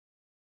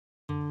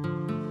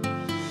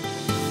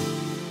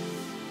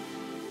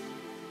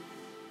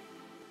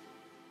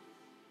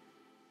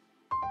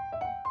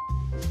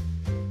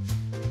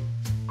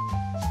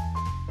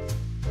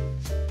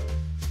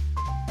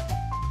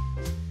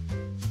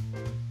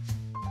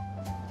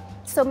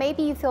So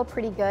maybe you feel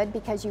pretty good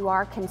because you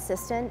are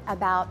consistent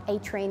about a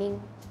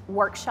training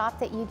workshop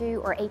that you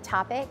do or a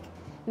topic,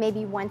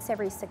 maybe once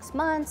every 6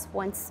 months,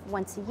 once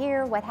a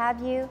year, what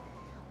have you.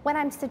 What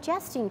I'm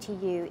suggesting to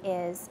you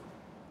is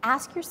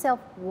ask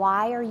yourself,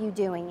 why are you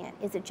doing it?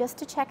 Is it just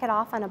to check it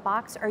off on a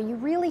box? Or are you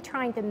really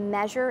trying to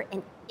measure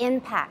and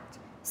impact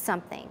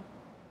something?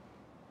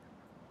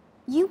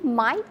 You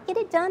might get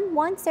it done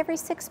once every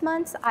 6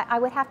 months. I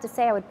would have to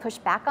say I would push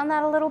back on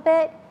that a little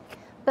bit.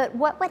 But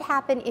what would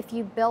happen if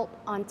you built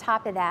on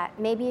top of that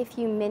maybe a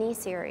few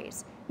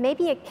mini-series,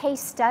 maybe a case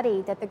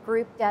study that the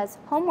group does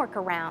homework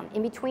around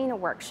in between a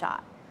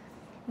workshop?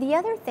 The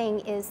other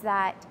thing is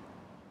that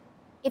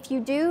if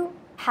you do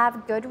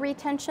have good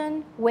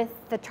retention with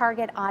the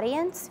target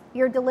audience,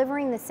 you're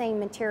delivering the same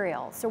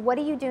material. So what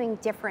are you doing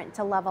different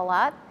to level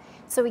up?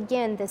 So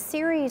again, the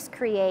series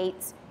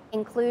creates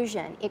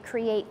inclusion, it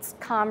creates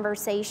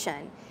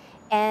conversation.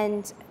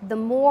 And the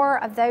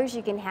more of those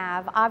you can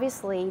have,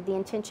 obviously the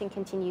intention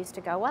continues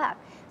to go up.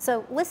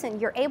 So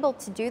listen, you're able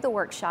to do the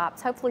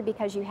workshops, hopefully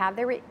because you have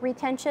the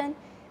retention.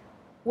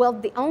 Well,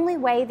 the only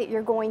way that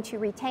you're going to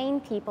retain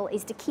people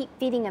is to keep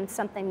feeding them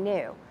something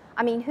new.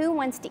 I mean, who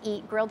wants to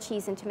eat grilled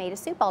cheese and tomato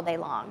soup all day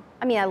long?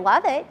 I mean, I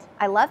love it.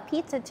 I love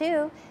pizza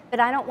too, but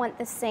I don't want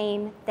the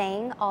same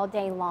thing all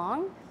day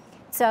long.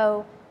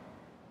 So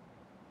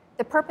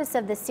the purpose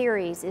of the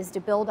series is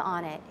to build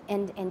on it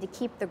and to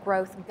keep the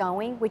growth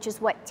going, which is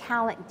what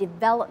talent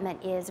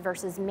development is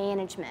versus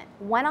management.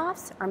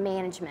 One-offs are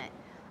management.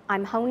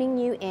 I'm honing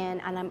you in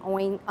and I'm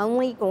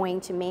only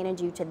going to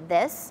manage you to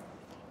this,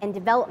 and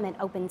development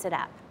opens it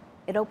up.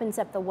 It opens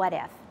up the what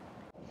if.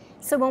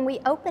 So when we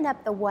open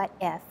up the what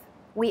if,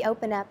 we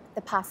open up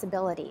the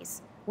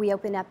possibilities. We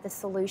open up the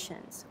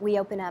solutions. We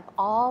open up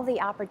all the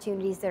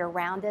opportunities that are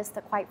around us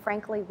that quite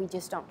frankly we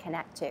just don't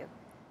connect to,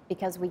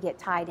 because we get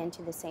tied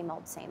into the same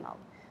old, same old.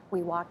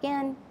 We walk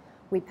in,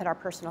 we put our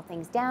personal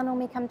things down when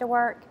we come to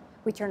work,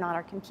 we turn on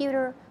our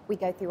computer, we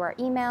go through our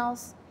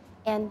emails,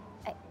 and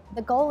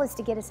the goal is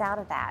to get us out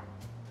of that,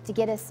 to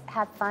get us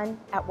have fun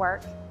at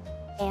work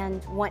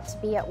and want to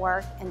be at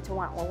work and to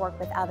want to work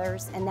with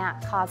others, and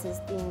that causes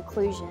the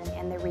inclusion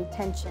and the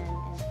retention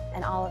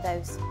and all of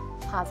those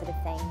positive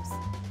things.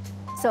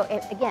 So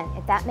again,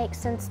 if that makes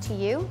sense to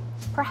you,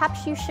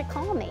 perhaps you should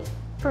call me,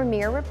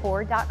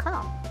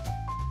 premierrapport.com.